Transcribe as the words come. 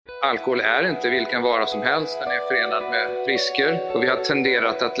Alkohol är inte vilken vara som helst, den är förenad med risker och vi har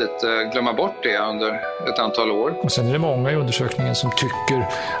tenderat att lite glömma bort det under ett antal år. Och sen är det många i undersökningen som tycker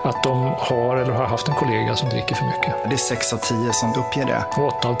att de har eller har haft en kollega som dricker för mycket. Det är 6 av 10 som uppger det. Och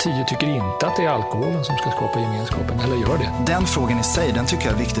 8 av 10 tycker inte att det är alkoholen som ska skapa gemenskapen, eller gör det. Den frågan i sig, den tycker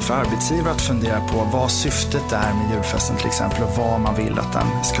jag är viktig för arbetsgivare att fundera på vad syftet är med julfesten till exempel och vad man vill att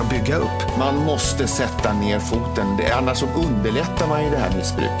den ska bygga upp. Man måste sätta ner foten, annars så underlättar man ju det här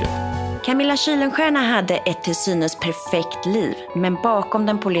missbruket. Camilla Kuylenstierna hade ett till synes perfekt liv, men bakom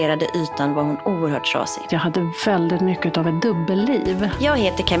den polerade ytan var hon oerhört trasig. Jag hade väldigt mycket av ett dubbelliv. Jag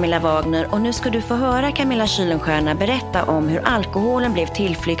heter Camilla Wagner och nu ska du få höra Camilla Kuylenstierna berätta om hur alkoholen blev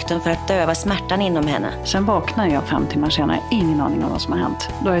tillflykten för att döva smärtan inom henne. Sen vaknar jag 5 timmar senare, ingen aning om vad som har hänt.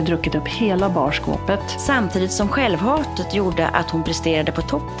 Då har jag druckit upp hela barskåpet. Samtidigt som självhatet gjorde att hon presterade på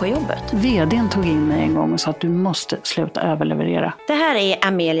topp på jobbet. VD:n tog in mig en gång och sa att du måste sluta överleverera. Det här är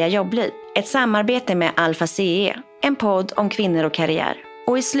Amelia Jobbliv. Ett samarbete med Alpha CE, en podd om kvinnor och karriär.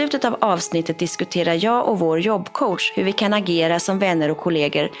 Och i slutet av avsnittet diskuterar jag och vår jobbcoach hur vi kan agera som vänner och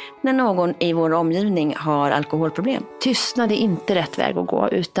kollegor när någon i vår omgivning har alkoholproblem. Tystnad är inte rätt väg att gå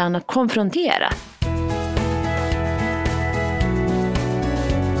utan att konfrontera.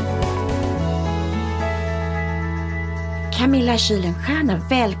 Camilla Kuylenstierna,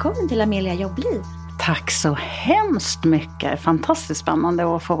 välkommen till Amelia Jobbliv. Tack så hemskt mycket. Fantastiskt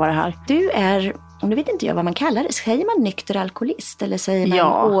spännande att få vara här. Du är, och nu vet inte jag vad man kallar det, säger man nykter alkoholist eller säger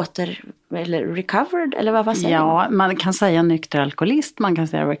man eller recovered eller vad säger man? Ja, man kan säga nykter alkoholist, man kan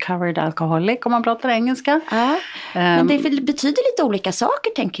säga recovered alcoholic om man pratar engelska. Ja, men det betyder lite olika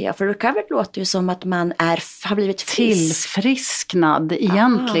saker tänker jag, för recovered låter ju som att man har blivit tillfrisknad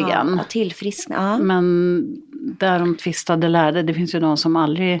egentligen. Tillfrisknad. Men där de tvistade lärde, det finns ju de som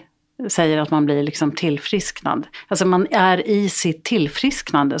aldrig säger att man blir liksom tillfrisknad. Alltså man är i sitt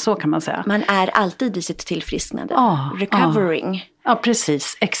tillfrisknande, så kan man säga. Man är alltid i sitt tillfrisknande. Recovering. Ja,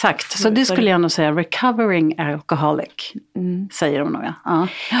 precis. Exakt. Så det skulle jag nog säga. Recovering alcoholic, säger de nog. Ja.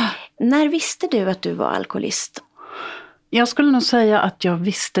 När visste du att du var alkoholist? Jag skulle nog säga att jag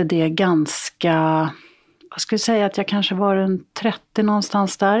visste det ganska... Jag skulle säga att jag kanske var runt 30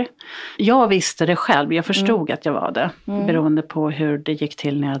 någonstans där. Jag visste det själv. Jag förstod att jag var det. Beroende på hur det gick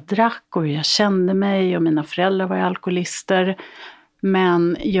till när jag drack och hur jag kände mig. Och mina föräldrar var alkoholister.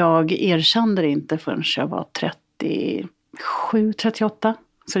 Men jag erkände det inte förrän jag var 37, 38.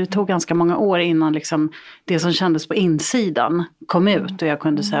 Så det tog ganska många år innan liksom det som kändes på insidan kom ut. Och jag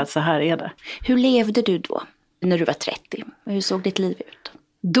kunde säga att så här är det. Hur levde du då när du var 30? Hur såg ditt liv ut?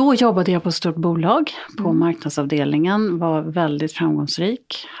 Då jobbade jag på ett stort bolag på marknadsavdelningen, var väldigt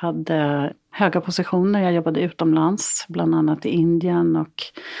framgångsrik, hade höga positioner, jag jobbade utomlands, bland annat i Indien och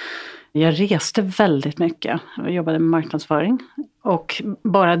jag reste väldigt mycket och jobbade med marknadsföring. Och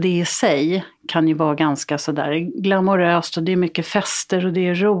bara det i sig kan ju vara ganska sådär glamoröst och det är mycket fester och det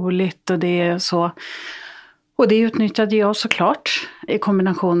är roligt och det är så. Och det utnyttjade jag såklart i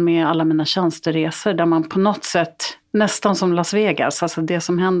kombination med alla mina tjänsteresor där man på något sätt, nästan som Las Vegas, alltså det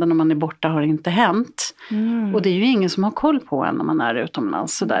som händer när man är borta har inte hänt. Och det är ju ingen som har koll på en när man är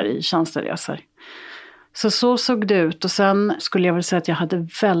utomlands så där i tjänsteresor. Så såg det ut och sen skulle jag väl säga att jag hade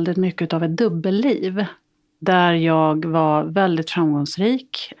väldigt mycket av ett dubbelliv. Där jag var väldigt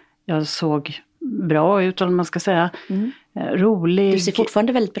framgångsrik, jag såg bra ut om man ska säga. Rolig. Du ser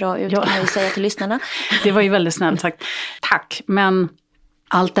fortfarande väldigt bra ut kan jag säga till lyssnarna. Det var ju väldigt snällt sagt. Tack. Men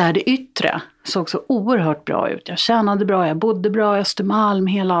allt det här det yttre såg så oerhört bra ut. Jag tjänade bra, jag bodde bra i Östermalm,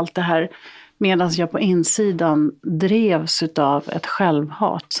 hela allt det här. Medan jag på insidan drevs av ett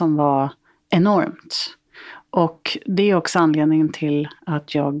självhat som var enormt. Och det är också anledningen till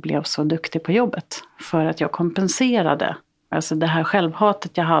att jag blev så duktig på jobbet. För att jag kompenserade. Alltså det här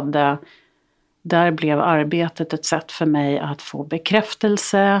självhatet jag hade, där blev arbetet ett sätt för mig att få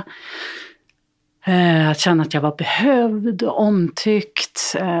bekräftelse. Att känna att jag var behövd och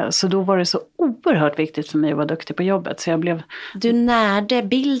omtyckt. Så då var det så oerhört viktigt för mig att vara duktig på jobbet. Så jag blev... Du närde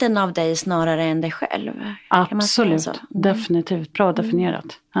bilden av dig snarare än dig själv. Absolut, definitivt. Bra definierat.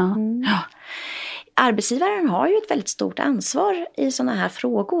 Ja. Arbetsgivaren har ju ett väldigt stort ansvar i sådana här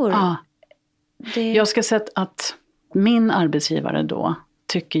frågor. Ja. Jag ska säga att min arbetsgivare då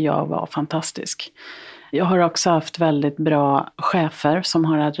tycker jag var fantastisk. Jag har också haft väldigt bra chefer som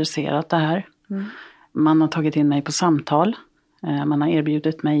har adresserat det här. Man har tagit in mig på samtal. Man har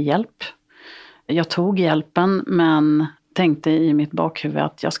erbjudit mig hjälp. Jag tog hjälpen men tänkte i mitt bakhuvud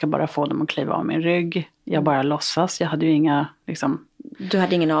att jag ska bara få dem att kliva av min rygg. Jag bara låtsas. Jag hade ju inga... Du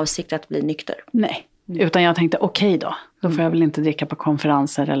hade ingen avsikt att bli nykter? Nej. Utan jag tänkte okej då. Då får jag väl inte dricka på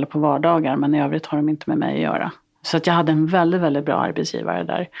konferenser eller på vardagar. Men i övrigt har de inte med mig att göra. Så att jag hade en väldigt, väldigt bra arbetsgivare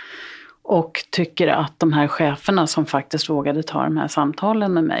där. Och tycker att de här cheferna som faktiskt vågade ta de här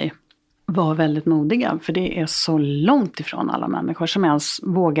samtalen med mig var väldigt modiga. För det är så långt ifrån alla människor som ens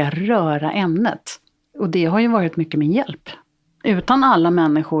vågar röra ämnet. Och det har ju varit mycket min hjälp. Utan alla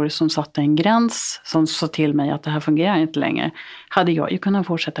människor som satte en gräns, som sa till mig att det här fungerar inte längre, hade jag ju kunnat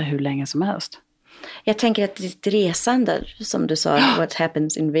fortsätta hur länge som helst. Jag tänker att ditt resande, som du sa, what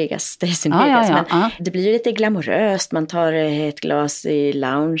happens in Vegas stays in Vegas. Men det blir ju lite glamoröst. Man tar ett glas i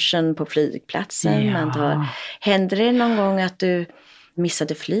loungen på flygplatsen. Ja. Händer det någon gång att du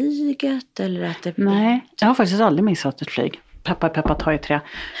missade flyget? Eller att det... Nej, jag har faktiskt aldrig missat ett flyg. Peppa tar i trä.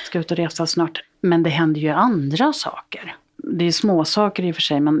 Ska ut och resa snart. Men det händer ju andra saker. Det är små saker i och för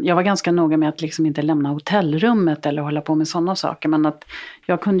sig, men jag var ganska noga med att liksom inte lämna hotellrummet eller hålla på med sådana saker. Men att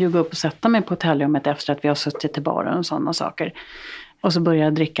jag kunde ju gå upp och sätta mig på hotellrummet efter att vi har suttit i baren och sådana saker. Och så började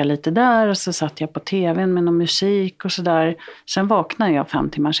jag dricka lite där och så satt jag på tvn med någon musik och sådär. Sen vaknade jag 5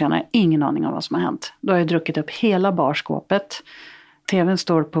 timmar senare, ingen aning om vad som har hänt. Då har jag druckit upp hela barskåpet. Tvn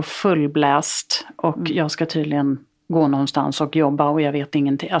står på full blast och jag ska tydligen gå någonstans och jobba och jag vet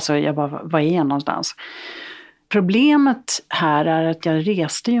ingenting. Alltså jag bara, vad är jag någonstans? Problemet här är att jag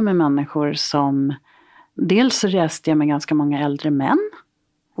reste ju med människor som... Dels reste jag med ganska många äldre män.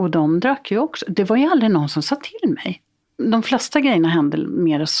 Och de drack ju också. Det var ju aldrig någon som sa till mig. De flesta grejerna hände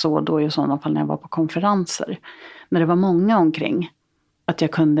mer så då i sådana fall när jag var på konferenser. När det var många omkring. Att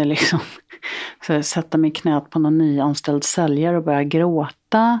jag kunde liksom så sätta mig i knät på någon nyanställd säljare och börja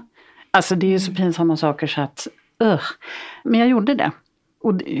gråta. Alltså det är ju så pinsamma saker så att... Men jag gjorde det.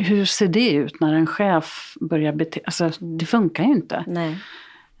 Och hur ser det ut när en chef börjar alltså det funkar ju inte. Nej.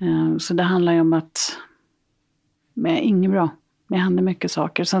 Så det handlar ju om att men inget bra. Det händer mycket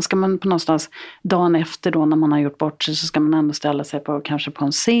saker. Sen ska man på någonstans dagen efter då när man har gjort bort sig så ska man ändå ställa sig på kanske på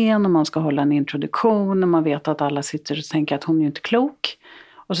en scen och man ska hålla en introduktion och man vet att alla sitter och tänker att hon är ju inte klok.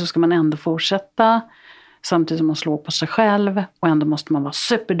 Och så ska man ändå fortsätta samtidigt som man slår på sig själv och ändå måste man vara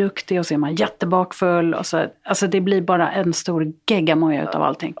superduktig och så är man jättebakfull. Och så, alltså det blir bara en stor geggamoja utav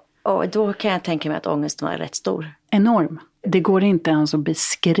allting. Och då kan jag tänka mig att ångesten var rätt stor. Enorm. Det går inte ens att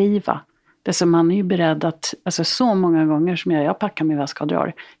beskriva. Det som man är ju beredd att, alltså så många gånger som jag packar min väska och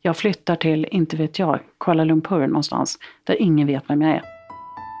drar. Jag flyttar till, inte vet jag, Kuala Lumpur någonstans där ingen vet vem jag är.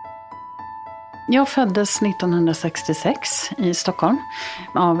 Jag föddes 1966 i Stockholm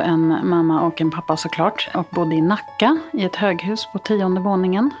av en mamma och en pappa såklart. Och bodde i Nacka i ett höghus på 10:e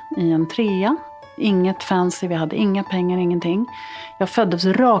våningen i en 3:a. Inget fancy, vi hade inga pengar, ingenting. Jag föddes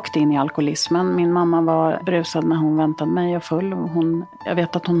rakt in i alkoholismen. Min mamma var brusad när hon väntade mig och full. Och jag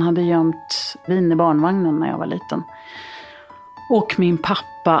vet att hon hade gömt vin i barnvagnen när jag var liten. Och min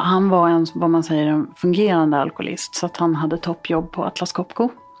pappa, han var en fungerande alkoholist. Så att han hade toppjobb på Atlas Copco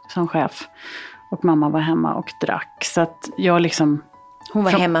som chef. Och mamma var hemma och drack. Så att jag liksom... Hon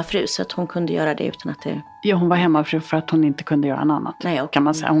var hemmafru så att hon kunde göra det utan att det... Ja, hon var hemmafru för att hon inte kunde göra något annat. Nej, okay. Kan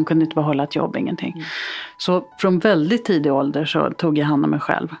man säga. Hon kunde inte behålla ett jobb, ingenting. Så från väldigt tidig ålder så tog jag hand om mig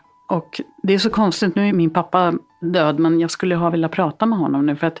själv. Och det är så konstigt, nu är min pappa död men jag skulle ha velat prata med honom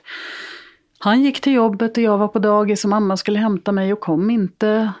nu för att han gick till jobbet och jag var på dagis och mamma skulle hämta mig och kom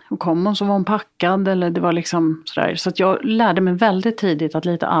inte. Och kom hon så var hon packad eller det var liksom sådär. Så att jag lärde mig väldigt tidigt att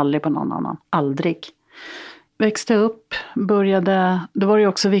lita aldrig på någon annan. Aldrig. Växte upp, började, då var det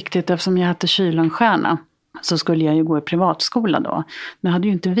också viktigt eftersom jag hette Kylenstierna så skulle jag ju gå i privatskola då. Nu hade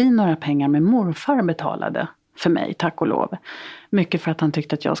ju inte vi några pengar men morfar betalade för mig, tack och lov. Mycket för att han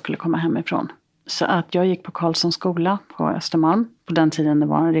tyckte att jag skulle komma hemifrån. Så att jag gick på Karlssons skola på Östermalm. På den tiden det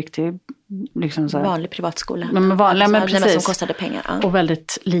var en riktig... Liksom så här, vanlig privatskola. Men vanliga, men precis. Som kostade pengar. Ja. Och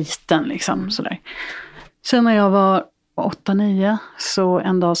väldigt liten liksom sådär. Sen när jag var 8-9 så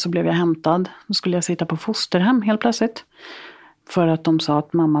en dag så blev jag hämtad. Då skulle jag sitta på fosterhem helt plötsligt. För att de sa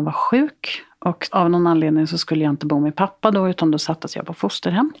att mamma var sjuk. Och av någon anledning så skulle jag inte bo med pappa då utan då sattes jag på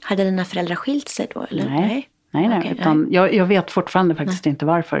fosterhem. Hade dina föräldrar skilt sig då? Eller? Nej. Okay, utan jag vet fortfarande faktiskt inte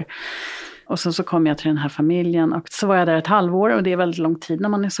varför. Och så kom jag till den här familjen och så var jag där ett halvår och det är väldigt lång tid när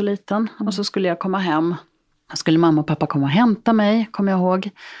man är så liten. Och så skulle jag komma hem. Skulle mamma och pappa komma och hämta mig, kommer jag ihåg.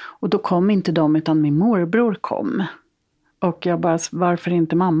 Och då kom inte de utan min morbror kom. Och jag bara, varför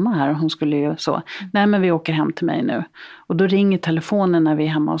inte mamma här? Hon skulle ju så, nej men vi åker hem till mig nu. Och då ringer telefonen när vi är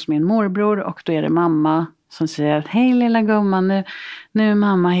hemma hos min morbror och då är det mamma som säger, hej lilla gumman, nu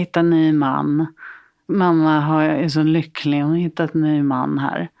mamma hittat en ny man. Mamma är så lycklig, hon har hittat en ny man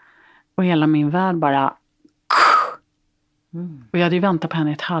här. Och hela min värld bara... Och jag hade ju väntat på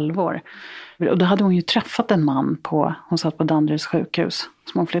henne ett halvår. Och då hade hon ju träffat en man hon satt på Danderyds sjukhus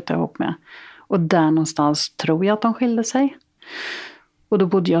som hon flyttade ihop med. Och där någonstans tror jag att de skilde sig. Och då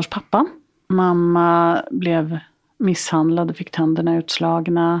bodde jag hos pappa. Mamma blev misshandlad och fick tänderna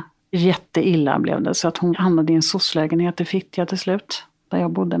utslagna. Jätteilla blev det, så att hon hamnade i en soc-lägenhet i Fittja till slut. Där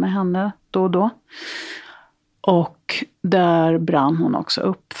jag bodde med henne då och då. Och där brann hon också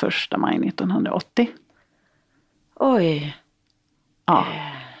upp 1 maj 1980. Oj. Ja,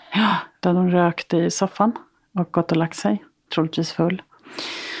 där hon rökte i soffan och gått och lagt sig. Troligtvis full.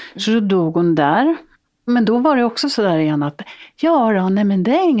 Så då dog hon där. Men då var det också så där igen att nej men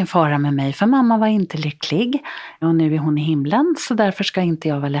det är ingen fara med mig, för mamma var inte lycklig. Och nu är hon i himlen, så därför ska inte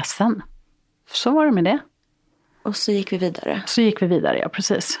jag vara ledsen. Så var det med det. Och så gick vi vidare. Ja,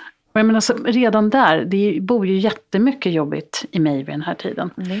 precis. Och jag menar, så redan där, det bor ju jättemycket jobbigt i mig vid den här tiden.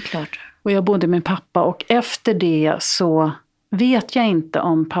 Det är klart. Och jag bodde med pappa, och efter det så vet jag inte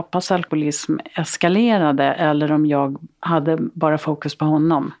om pappas alkoholism eskalerade eller om jag hade bara fokus på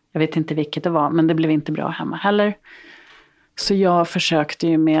honom. Jag vet inte vilket det var, men det blev inte bra hemma heller. Så jag försökte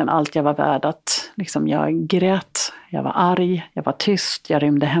ju med allt jag var värd att liksom, jag grät, jag var arg, jag var tyst, jag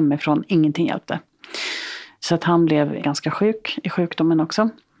rymde hemifrån, ingenting hjälpte. Så att han blev ganska sjuk i sjukdomen också.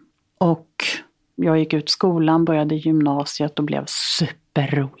 Och jag gick ut skolan, började gymnasiet och blev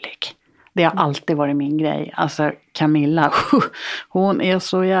superrolig. Det har alltid varit min grej. Alltså Camilla, hon är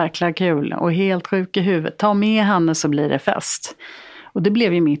så jäkla kul och helt sjuk i huvudet. Ta med henne så blir det fest. Och det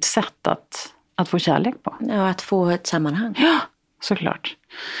blev ju mitt sätt att få kärlek på. Ja, att få ett sammanhang. Ja, såklart.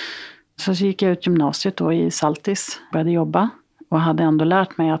 Så gick jag ut gymnasiet då i Saltis, började jobba. Och hade ändå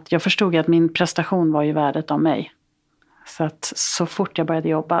lärt mig att jag förstod att min prestation var ju värdet av mig. Så att så fort jag började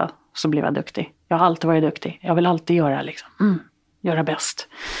jobba så blev jag duktig. Jag har alltid varit duktig. Jag vill alltid göra bäst.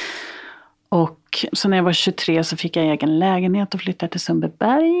 Och så när jag var 23 så fick jag egen lägenhet och flyttade till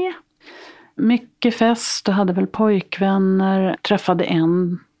Sundbyberg. Mycket fest och hade väl pojkvänner. Träffade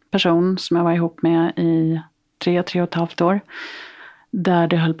en person som jag var ihop med i 3,5 år. Där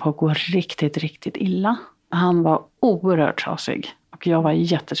det höll på att gå riktigt, riktigt illa. Han var oerhört trasig och jag var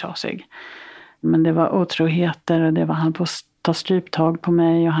jättetrasig. Men det var otroheter och det var han på att ta stryptag på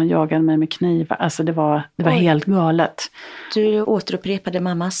mig och han jagade mig med knivar. Alltså det var helt galet. Du återupprepade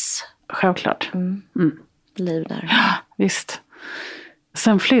mammas... Självklart. Liv där. Ja, visst.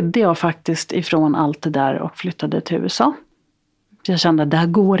 Sen flydde jag faktiskt ifrån allt det där och flyttade till USA. Jag kände att det här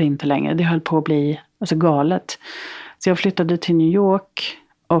går inte längre. Det höll på att bli galet. Så jag flyttade till New York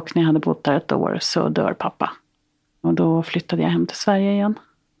och när jag hade bott där 1 år så dör pappa. Och då flyttade jag hem till Sverige igen.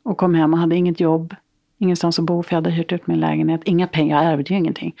 Och kom hem och hade inget jobb. Ingenstans att bo för jag hade hyrt ut min lägenhet. Inga pengar, jag ärvde ju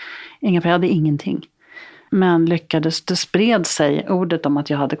ingenting. Jag hade ingenting. Men lyckades, det spred sig ordet om att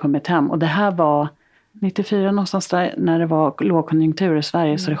jag hade kommit hem. Och det här var 94 någonstans där när det var lågkonjunktur i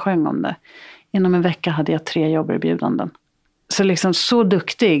Sverige så det sjöng om det. Inom en vecka hade jag 3 jobberbjudanden. Så liksom så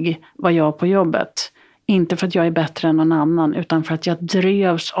duktig var jag på jobbet. Inte för att jag är bättre än någon annan utan för att jag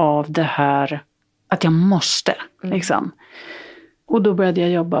drevs av det här att jag måste. Liksom. Och då började jag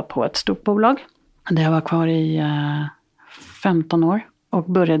jobba på ett stort bolag. Där jag var kvar i 15 år. Och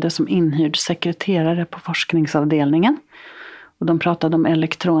började som inhyrd sekreterare på forskningsavdelningen. Och de pratade om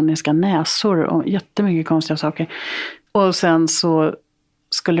elektroniska näsor och jättemycket konstiga saker. Och sen så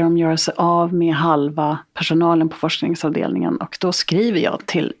skulle de göra sig av med halva personalen på forskningsavdelningen. Och då skriver jag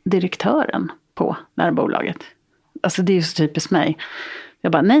till direktören på det här bolaget. Alltså det är ju så typiskt mig.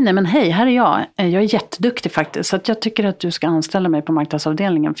 Jag bara, nej men hej, här är jag. Jag är jätteduktig faktiskt. Så att jag tycker att du ska anställa mig på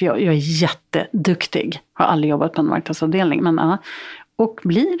marknadsavdelningen. För jag är jätteduktig. Har aldrig jobbat på en marknadsavdelning. Men och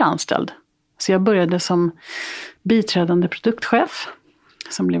blir anställd. Så jag började som biträdande produktchef.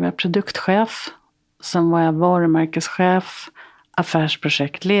 Sen blev jag produktchef. Sen var jag varumärkeschef.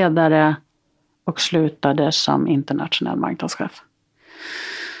 Affärsprojektledare. Och slutade som internationell marknadschef.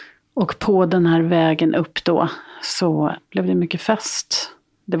 Och på den här vägen upp då så blev det mycket fest.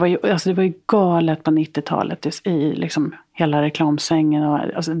 Det var ju galet på 90-talet i liksom hela reklamsängen. Och,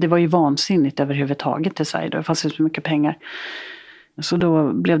 alltså det var ju vansinnigt överhuvudtaget i Sverige. Det fanns så mycket pengar. Så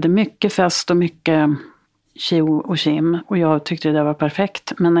då blev det mycket fest och mycket tjo och kim. Och jag tyckte det var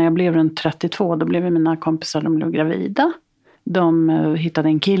perfekt. Men när jag blev runt 32 då blev mina kompisar de blev gravida. De hittade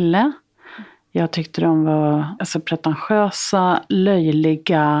en kille. Jag tyckte de var pretentiösa,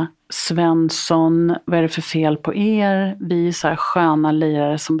 löjliga. Svensson, vad är det för fel på er? Vi är så här sköna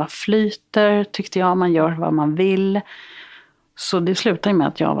lirare som bara flyter, tyckte jag. Man gör vad man vill. Så det slutade med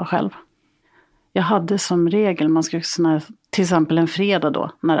att jag var själv. Jag hade som regel, man skulle till exempel en fredag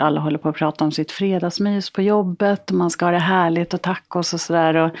då, när alla håller på att prata om sitt fredagsmys på jobbet. Och man ska ha det härligt och tacos och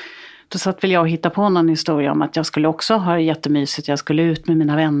sådär. Och då satt väl jag och hittade på någon historia om att jag skulle också ha det jättemysigt. Jag skulle ut med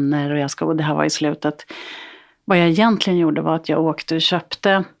mina vänner och det här var i slutet. Vad jag egentligen gjorde var att jag åkte och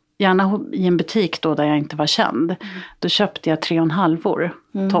köpte, gärna i en butik då där jag inte var känd. Då köpte jag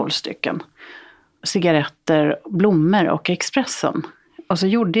 3,5, 12 stycken. cigaretter, blommor och Expressen. Och så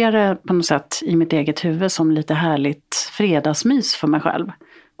gjorde jag det på något sätt i mitt eget huvud som lite härligt fredagsmys för mig själv.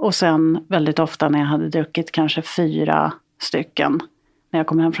 Och sen väldigt ofta när jag hade druckit kanske 4 stycken när jag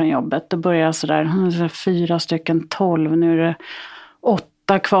kom hem från jobbet. Då började jag sådär, 4 stycken, 12, nu är det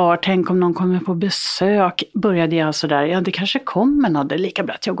 8 kvar. Tänk om någon kommer på besök. Började jag sådär, ja det kanske kommer något, det är lika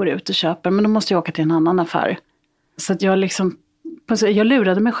bra att jag går ut och köper. Men då måste jag åka till en annan affär. Så att jag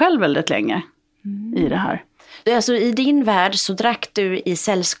lurade mig själv väldigt länge i det här. Alltså i din värld så drack du i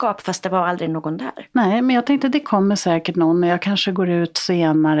sällskap fast det var aldrig någon där? Nej, men jag tänkte det kommer säkert någon och jag kanske går ut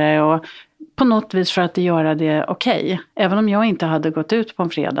senare och på något vis för att göra det okej. Även om jag inte hade gått ut på en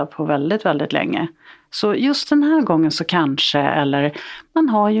fredag på väldigt, väldigt länge. Så just den här gången så kanske, eller man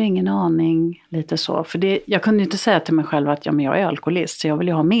har ju ingen aning, lite så. För jag kunde ju inte säga till mig själv att jag är alkoholist så jag vill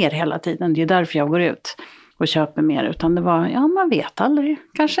ju ha mer hela tiden. Det är därför jag går ut och köper mer. Utan det var, man vet aldrig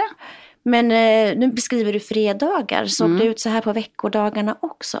kanske. Men nu beskriver du fredagar. Såg det ut så här på veckodagarna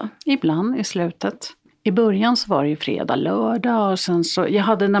också? Ibland i slutet. I början så var det ju fredag, lördag och sen så... Jag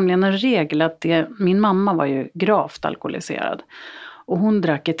hade nämligen en regel att min mamma var ju gravt alkoholiserad. Och hon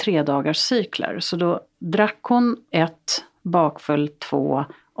drack i 3 dagars cykler. Så då drack hon 1, bakfull 2,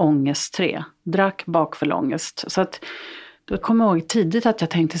 ångest 3. Drack, bakfull, ångest. Så att då kom jag ihåg tidigt att jag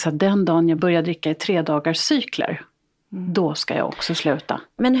tänkte så att den dagen jag började dricka i 3 dagars cykler... Då ska jag också sluta.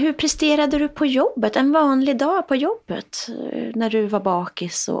 Men hur presterade du på jobbet? En vanlig dag på jobbet när du var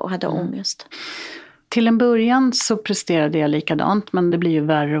bakis och hade ångest? Till en början så presterade jag likadant, men det blir ju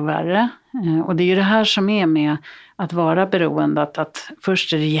värre och värre. Och det är ju det här som är med att vara beroende. Att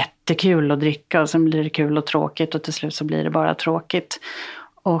först är det jättekul att dricka och sen blir det kul och tråkigt och till slut så blir det bara tråkigt.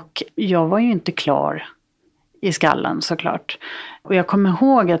 Och jag var ju inte klar i skallen såklart. Och jag kommer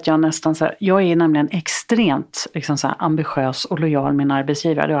ihåg att jag nästan så här, jag är nämligen extremt liksom så här, ambitiös och lojal med min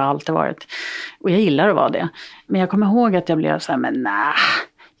arbetsgivare, det har jag alltid varit. Och jag gillar att vara det. Men jag kommer ihåg att jag blev så här, men nej,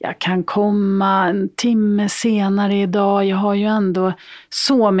 jag kan komma en timme senare idag. Jag har ju ändå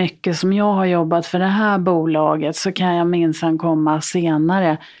så mycket som jag har jobbat för det här bolaget, så kan jag minsann komma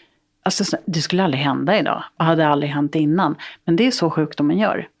senare. Alltså, det skulle aldrig hända idag och hade aldrig hänt innan. Men det är så sjukdomen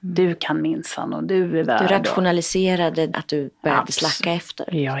gör. Du kan minsann och du är värd. Du rationaliserade att du började slacka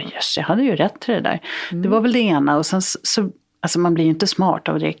efter. Ja, just, jag hade ju rätt till det där. Det var väl det ena. Och sen så, alltså man blir ju inte smart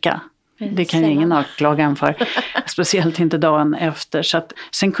av att dricka. Det kan ju ingen avklaga för. Speciellt inte dagen efter. Så att,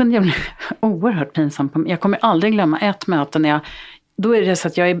 sen kunde jag bli oerhört pinsam. Jag kommer aldrig glömma ett möte när då är det så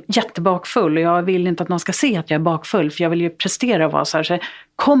att jag är jättebakfull och jag vill inte att någon ska se att jag är bakfull, för jag vill ju prestera och vara så här. Så jag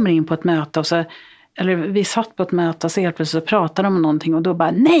kommer in på ett möte och så, eller vi satt på ett möte och så helt plötsligt så pratade de om någonting och då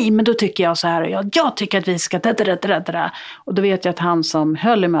bara, nej men då tycker jag så här och jag tycker att vi ska och då vet jag att han som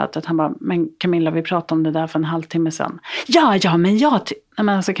höll i mötet, han bara, men Camilla, vi pratade om det där för en halvtimme sedan. Ja, men nej men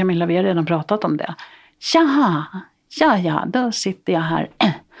alltså Camilla, vi har redan pratat om det. Ja, då sitter jag här.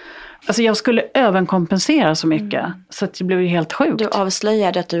 Alltså jag skulle överkompensera så mycket så att det blev ju helt sjukt. Du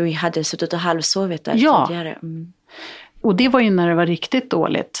avslöjade att du hade suttit och halvsovit där tidigare. Och det var ju när det var riktigt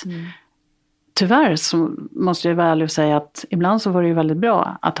dåligt. Tyvärr så måste jag väl säga att ibland så var det ju väldigt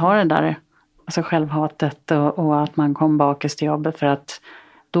bra att ha det där, alltså självhatet och att man kom bakis till jobbet, för att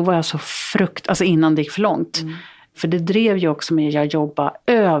då var jag så alltså innan det gick för långt. För det drev ju också med att jag jobbade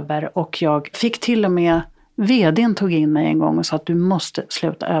över och jag fick till och med vdn tog in mig en gång och sa att du måste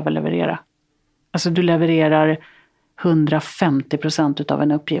sluta överleverera. Alltså du levererar 150% av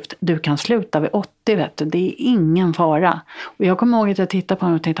en uppgift. Du kan sluta vid 80, vet du. Det är ingen fara. Och jag kommer ihåg att jag tittade på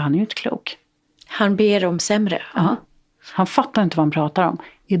honom och tänkte, han är ju inte klok. Han ber om sämre. Ja. Han fattar inte vad han pratar om.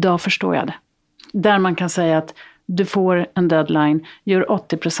 Idag förstår jag det. Där man kan säga att du får en deadline, gör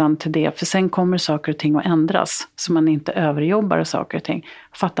 80% till det. För sen kommer saker och ting att ändras. Så man inte överjobbar saker och ting.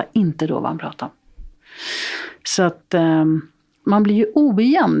 Fattar inte då vad han pratar om. Så att man blir ju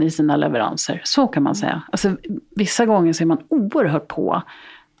ojämn i sina leveranser, så kan man säga. Alltså, vissa gånger så är man oerhört på,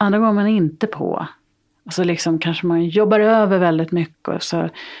 andra gånger man inte på. Och så liksom kanske man jobbar över väldigt mycket.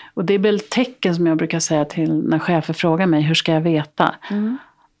 Och det är väl tecken som jag brukar säga till när chefer frågar mig, hur ska jag veta?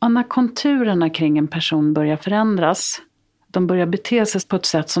 Och när konturerna kring en person börjar förändras, de börjar bete sig på ett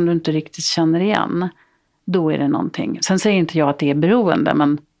sätt som du inte riktigt känner igen, då är det någonting. Sen säger inte jag att det är beroende,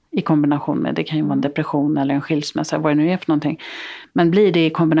 men i kombination med, det kan ju vara en depression eller en skilsmässa, vad det nu är för någonting. Men blir det i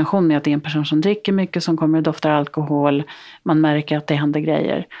kombination med att det är en person som dricker mycket, som kommer att dofta alkohol, man märker att det händer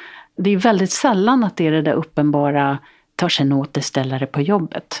grejer. Det är väldigt sällan att det är det där uppenbara, tar sig en återställare på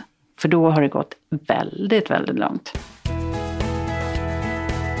jobbet. För då har det gått väldigt, väldigt långt.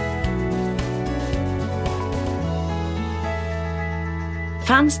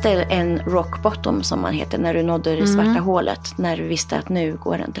 Fanns det en rock bottom som man heter när du nådde det svarta hålet? När du visste att nu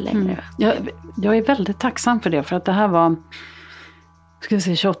går det inte längre? Jag är väldigt tacksam för det. För att det här var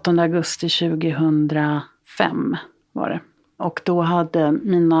 28 augusti 2005 var det. Och då hade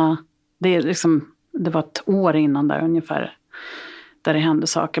det var ett år innan där ungefär. Där det hände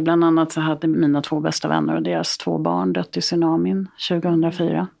saker. Bland annat så hade mina 2 bästa vänner och deras 2 barn dött i tsunamin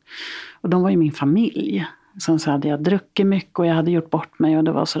 2004. Och de var ju min familj. Sen så hade jag druckit mycket och jag hade gjort bort mig och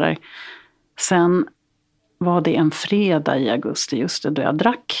det var sådär. Sen var det en fredag i augusti just det, då jag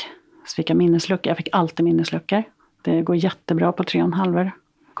drack. Så fick jag minnesluckor. Jag fick alltid minnesluckor. Det går jättebra på 3,5,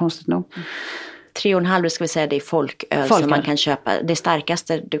 konstigt nog. 3,5 ska vi säga, det är folköl som man kan köpa. Det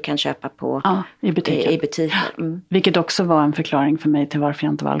starkaste du kan köpa på i butiker. I butiker. Vilket också var en förklaring för mig till varför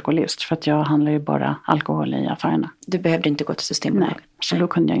jag inte var alkoholist. För att jag handlar ju bara alkohol i affärerna. Du behövde inte gå till Systembolaget. Nej, så då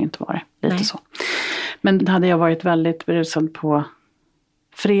kunde jag ju inte vara det. Lite så. Men hade jag varit väldigt berusad på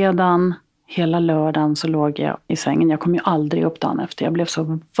fredagen, hela lördagen så låg jag i sängen. Jag kom ju aldrig upp dagen efter. Jag blev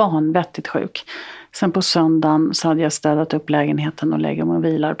så vanvettigt sjuk. Sen på söndagen så hade jag städat upp lägenheten och lägger mig och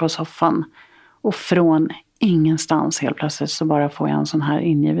vilar på soffan. Och från ingenstans helt plötsligt så bara får jag en sån här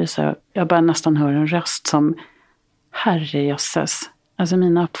ingivelse. Jag börjar nästan höra en röst som, herrejösses. Alltså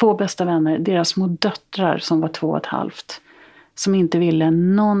mina 2 bästa vänner, deras små döttrar som var 2,5. Som inte ville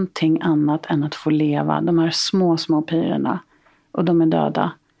någonting annat än att få leva. De här små pyrorna. Och de är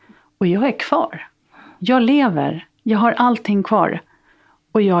döda. Och jag är kvar. Jag lever. Jag har allting kvar.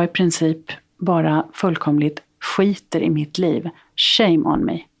 Och jag i princip bara fullkomligt skiter i mitt liv. Shame on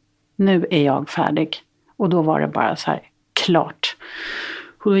me. Nu är jag färdig. Och då var det bara så här, klart.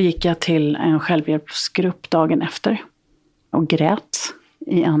 Och då gick jag till en självhjälpsgrupp dagen efter. Och grät.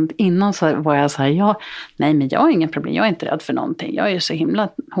 Innan så var jag så här, nej men jag har ingen problem. Jag är inte rädd för någonting. Jag är så himla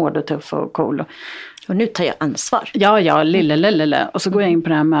hård och tuff och cool. Och nu tar jag ansvar. Ja, lille. Och så går jag in på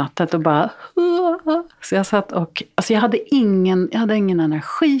det här mötet och bara... Så jag satt och... Alltså jag hade ingen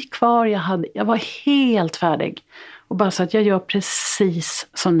energi kvar. Jag var helt färdig. Och bara så att jag gör precis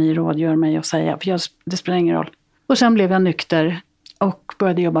som ni rådgör mig att säga. För det spelar ingen roll. Och sen blev jag nykter. Och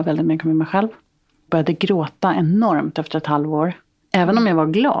började jobba väldigt mycket med mig själv. Började gråta enormt efter ett halvår. Även om jag var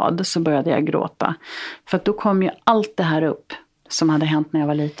glad så började jag gråta. För att då kom ju allt det här upp. Som hade hänt när jag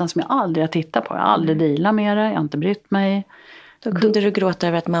var liten. Som jag aldrig har tittat på. Jag har aldrig dealat med det. Jag har inte brytt mig. Då kunde du gråta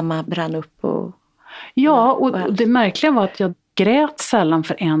över att mamma brann upp. Ja, och det märkliga var att jag grät sällan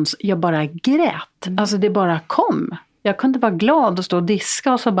för ens. Jag bara grät. Alltså det bara kom. Jag kunde vara glad och stå och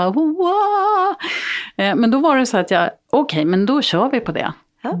diska och så bara wow! Men då var det så att okej, men då kör vi på det.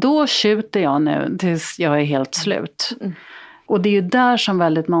 Ja. Då skjuter jag nu tills jag är helt slut. Och det är ju där som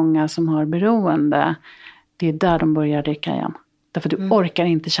väldigt många som har beroende, det är där de börjar dricka igen. Därför du orkar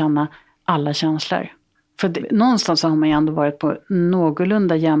inte känna alla känslor. För någonstans så har man ju ändå varit på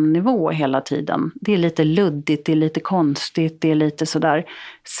någorlunda jämn nivå hela tiden. Det är lite luddigt, det är lite konstigt, det är lite sådär.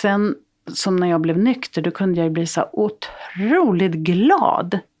 Sen som när jag blev nykter, då kunde jag bli så otroligt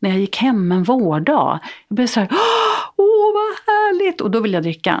glad när jag gick hem en vårdag. Jag blev så här, vad härligt! Och då vill jag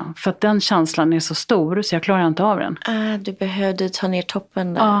dricka. För att den känslan är så stor så jag klarar inte av den. Du behövde ta ner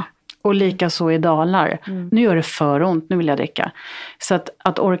toppen där. Ja, och lika så i dalar. Nu gör det för ont, nu vill jag dricka. Så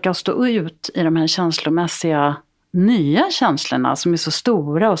att orka stå ut i de här känslomässiga nya känslorna som är så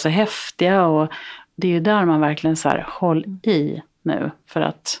stora och så häftiga. Och det är ju där man verkligen så här, håll i nu.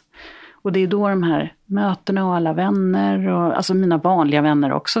 Och det är då de här mötena och alla vänner, och alltså mina vanliga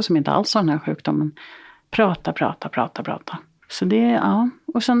vänner också som inte alls har den här sjukdomen, prata. Så det,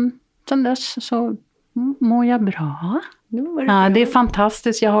 och sen dess så mår jag bra. Ja, det är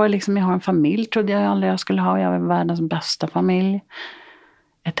fantastiskt. Jag har en familj, trodde jag aldrig jag skulle ha. Jag är världens bästa familj.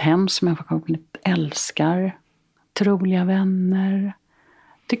 Ett hem som jag faktiskt älskar. Troliga vänner.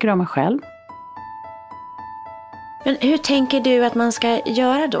 Tycker om mig själv. Men hur tänker du att man ska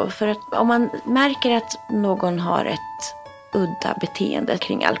göra då? För att om man märker att någon har ett udda beteende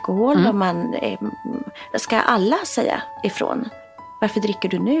kring alkohol, ska alla säga ifrån? Varför dricker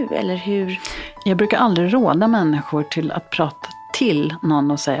du nu? Eller hur? Jag brukar aldrig råda människor till att prata till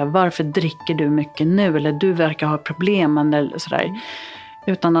någon och säga varför dricker du mycket nu? Eller du verkar ha problem eller sådär.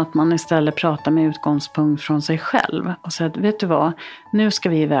 Utan att man istället pratar med utgångspunkt från sig själv. Och säger, vet du vad? Nu ska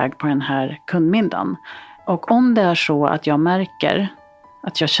vi iväg på den här kundmiddagen. Och om det är så att jag märker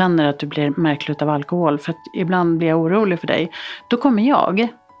att jag känner att du blir märklig av alkohol, för att ibland blir jag orolig för dig, då kommer jag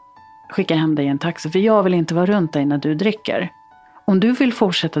skicka hem dig i en taxi. För jag vill inte vara runt dig när du dricker. Om du vill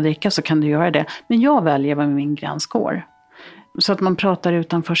fortsätta dricka så kan du göra det. Men jag väljer vad min gräns går. Så att man pratar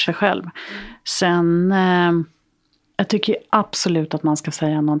utanför sig själv. Sen, jag tycker absolut att man ska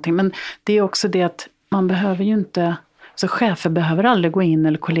säga någonting. Men det är också det att man behöver ju inte... Så chefer behöver aldrig gå in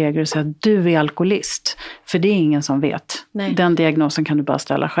eller kollegor och säga att du är alkoholist. För det är ingen som vet. Nej. Den diagnosen kan du bara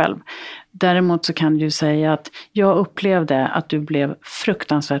ställa själv. Däremot så kan du säga att jag upplevde att du blev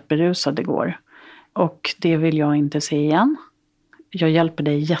fruktansvärt berusad igår. Och det vill jag inte se igen. Jag hjälper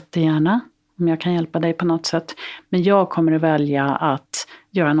dig jättegärna om jag kan hjälpa dig på något sätt. Men jag kommer att välja att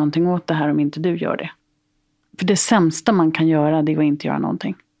göra någonting åt det här om inte du gör det. För det sämsta man kan göra, det är att inte göra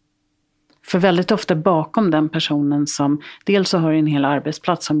någonting. För väldigt ofta bakom den personen som, dels så har du en hel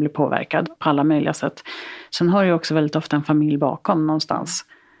arbetsplats som blir påverkad på alla möjliga sätt. Sen har du också väldigt ofta en familj bakom någonstans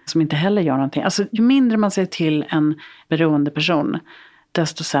som inte heller gör någonting. Alltså ju mindre man säger till en beroende person,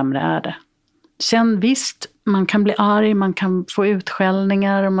 desto sämre är det. Sen visst, man kan bli arg, man kan få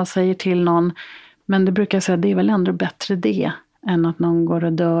utskällningar om man säger till någon. Men det brukar jag säga, det är väl ändå bättre det än att någon går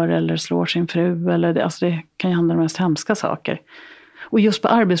och dör eller slår sin fru. Eller det, alltså det kan ju handla om mest hemska saker. Och just på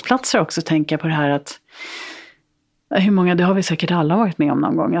arbetsplatser också tänker jag på det här att hur många, det har vi säkert alla varit med om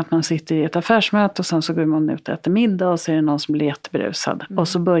någon gång, att man sitter i ett affärsmöte och sen så går man ut och äter middag och så är det någon som blir jätteberusad. Och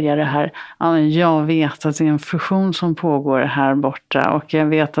så börjar det här, ja, jag vet att det är en fusion som pågår här borta och jag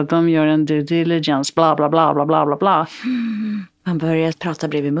vet att de gör en due diligence, bla bla bla bla bla bla bla. Man börjar prata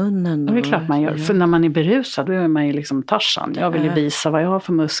bredvid munnen. Och det är klart man gör, för när man är berusad då är man ju liksom Tarzan. Jag vill ju visa vad jag har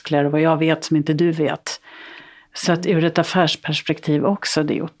för muskler och vad jag vet som inte du vet. Så att ur ett affärsperspektiv också,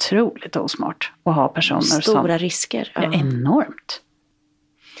 det är otroligt osmart att ha personer som... Stora risker. Ja, enormt.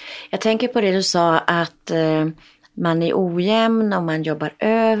 Jag tänker på det du sa att man är ojämn och man jobbar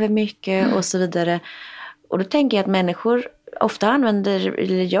över mycket och så vidare. Och då tänker jag att människor ofta använder,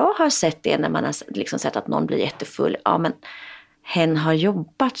 eller jag har sett det när man har liksom sett att någon blir jättefull. Ja, men hen har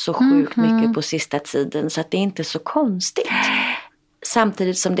jobbat så sjukt mycket på sista tiden så att det är inte så konstigt.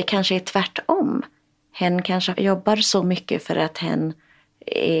 Samtidigt som det kanske är tvärtom. Hen kanske jobbar så mycket för att hen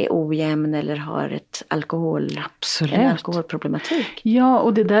är ojämn eller har en alkoholproblematik. Ja,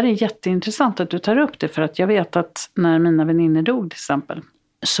 och det där är jätteintressant att du tar upp det. För att jag vet att när mina väninnor dog till exempel,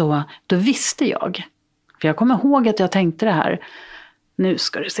 så då visste jag. För jag kommer ihåg att jag tänkte det här. Nu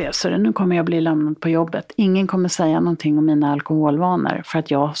ska du se, så nu kommer jag bli lämnad på jobbet. Ingen kommer säga någonting om mina alkoholvanor för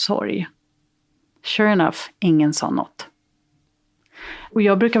att jag har sorg. Sure enough, ingen sa något. Och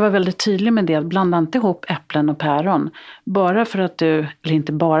jag brukar vara väldigt tydlig med det. Blanda inte ihop äpplen och päron. Bara för att du, eller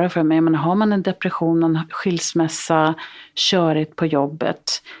inte bara för mig, men har man en depression, en skilsmässa, körigt på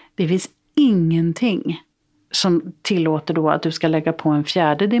jobbet. Det finns ingenting som tillåter då att du ska lägga på en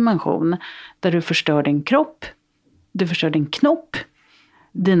fjärde dimension. Där du förstör din kropp, du förstör din knopp,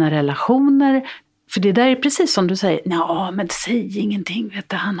 dina relationer. För det där är precis som du säger. Ja, men säg ingenting, vet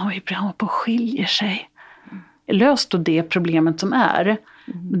du, han har ju bra på att skilja sig. Lös då det problemet som är.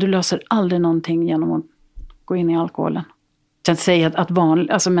 Du löser aldrig någonting genom att gå in i alkoholen. Jag säger att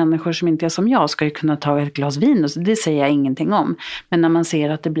alltså människor som inte är som jag ska ju kunna ta ett glas vin. Och det säger jag ingenting om. Men när man ser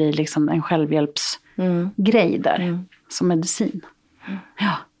att det blir liksom en självhjälpsgrej där. Som medicin.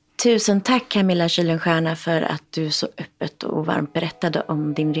 Ja. Tusen tack Camilla Kuylenstierna för att du så öppet och varmt berättade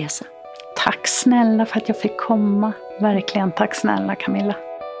om din resa. Tack snälla för att jag fick komma. Verkligen tack snälla Camilla.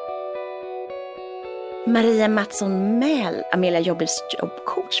 Maria Mattsson Mähl, Amelia Jobbels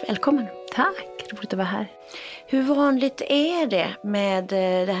jobbcoach. Välkommen. Tack, roligt att vara här. Hur vanligt är det med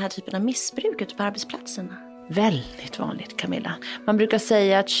den här typen av missbruk ute på arbetsplatserna? Väldigt vanligt, Camilla. Man brukar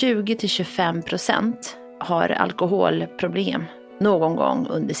säga att 20-25% har alkoholproblem någon gång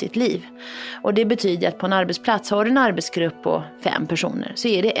under sitt liv. Och det betyder att på en arbetsplats har du en arbetsgrupp på 5 personer så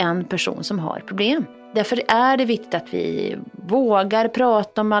är det en person som har problem. Därför är det viktigt att vi vågar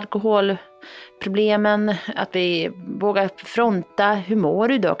prata om alkoholproblemen, att vi vågar fronta. Hur mår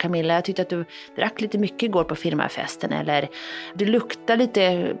du då, Camilla? Jag tyckte att du drack lite mycket igår på firmafesten, eller det luktar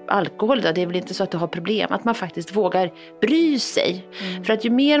lite alkohol då. Det är väl inte så att du har problem. Att man faktiskt vågar bry sig. För att ju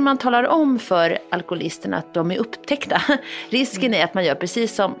mer man talar om för alkoholisterna att de är upptäckta, risken är att man gör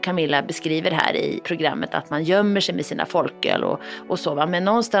precis som Camilla beskriver här i programmet, att man gömmer sig med sina folköl och så. Va? Men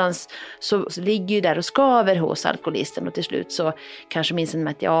någonstans så ligger ju där och skaver hos alkoholisten, och till slut så kanske minns man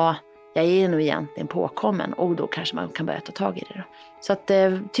att jag är nog egentligen påkommen, och då kanske man kan börja ta tag i det då. Så att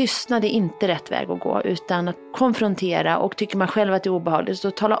tystnad är inte rätt väg att gå, utan att konfrontera, och tycker man själv att det är obehagligt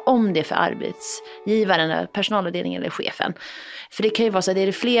så tala om det för arbetsgivaren, personalavdelningen eller chefen. För det kan ju vara så att det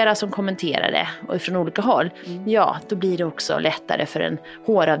är flera som kommenterar det och från olika håll. Ja, då blir det också lättare för en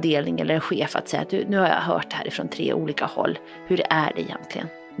HR-avdelning eller en chef att säga att nu har jag hört det här från 3 olika håll. Hur är det egentligen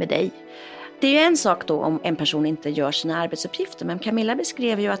med dig? Det är ju en sak då om en person inte gör sina arbetsuppgifter, men Camilla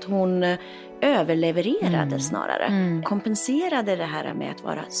beskrev ju att hon överlevererade snarare. Kompenserade det här med att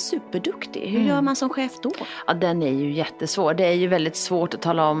vara superduktig. Hur gör man som chef då? Ja, den är ju jättesvår. Det är ju väldigt svårt att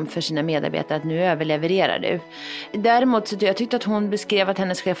tala om för sina medarbetare att nu överlevererar du. Däremot så jag tyckte att hon beskrev att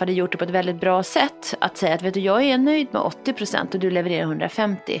hennes chef hade gjort det på ett väldigt bra sätt. Att säga att vet du, jag är nöjd med 80% och du levererar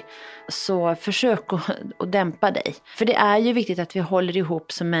 150%. Så försök att dämpa dig. För det är ju viktigt att vi håller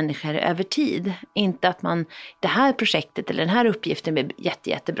ihop som människor över tid. Inte att man, det här projektet eller den här uppgiften blir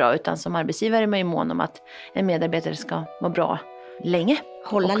jättebra. Utan som arbetsgivare är man ju mån om att en medarbetare ska må bra länge.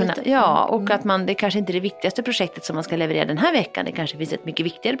 Hålla lite. Ja, och att det kanske inte är det viktigaste projektet som man ska leverera den här veckan. Det kanske finns ett mycket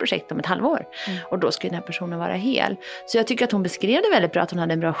viktigare projekt om ett halvår. Och då ska den här personen vara hel. Så jag tycker att hon beskrev det väldigt bra. Att hon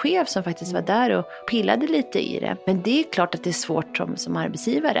hade en bra chef som faktiskt var där och pillade lite i det. Men det är klart att det är svårt som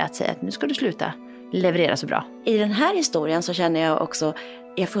arbetsgivare att säga att nu ska du sluta leverera så bra. I den här historien så känner jag också,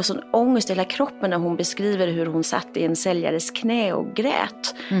 jag får sån ångest i hela kroppen när hon beskriver hur hon satt i en säljares knä och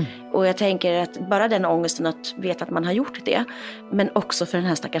grät. Och jag tänker att bara den ångesten att veta att man har gjort det, men också för den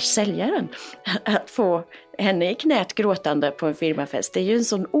här stackars säljaren att få henne i knät gråtande på en firmafest, det är ju en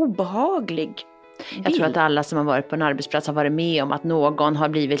sån obehaglig bild. Jag tror att alla som har varit på en arbetsplats har varit med om att någon har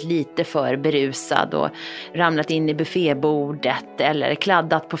blivit lite för berusad och ramlat in i buffébordet eller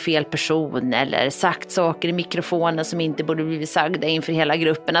kladdat på fel person eller sagt saker i mikrofonen som inte borde blivit sagda inför hela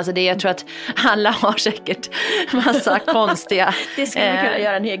gruppen. Alltså jag tror att alla har säkert massa konstiga... Det skulle vi kunna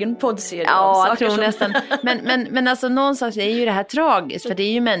göra en egen poddserie. Ja, jag tror nästan. Men alltså någonstans är ju det här tragiskt, för det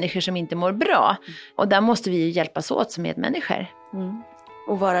är ju människor som inte mår bra. Och där måste vi ju hjälpas åt som medmänniskor.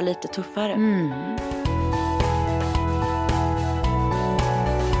 Och vara lite tuffare.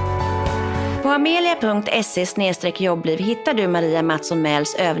 På amelia.se/jobbliv hittar du Maria Mattsson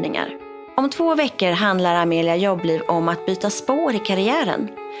Mäls övningar. Om 2 veckor handlar Amelia Jobbliv om att byta spår i karriären.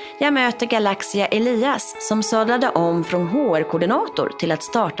 Jag möter Galaxia Elias som sadlade om från HR-koordinator till att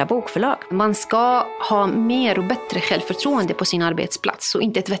starta bokförlag. Man ska ha mer och bättre självförtroende på sin arbetsplats och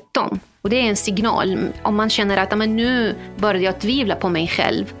inte tvärtom. Och det är en signal. Om man känner att nu börjar jag tvivla på mig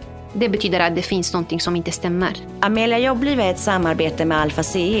själv, det betyder att det finns någonting som inte stämmer. Amelia Jobbliv är ett samarbete med Alfa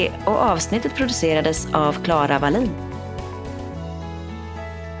CE och avsnittet producerades av Clara Wallin.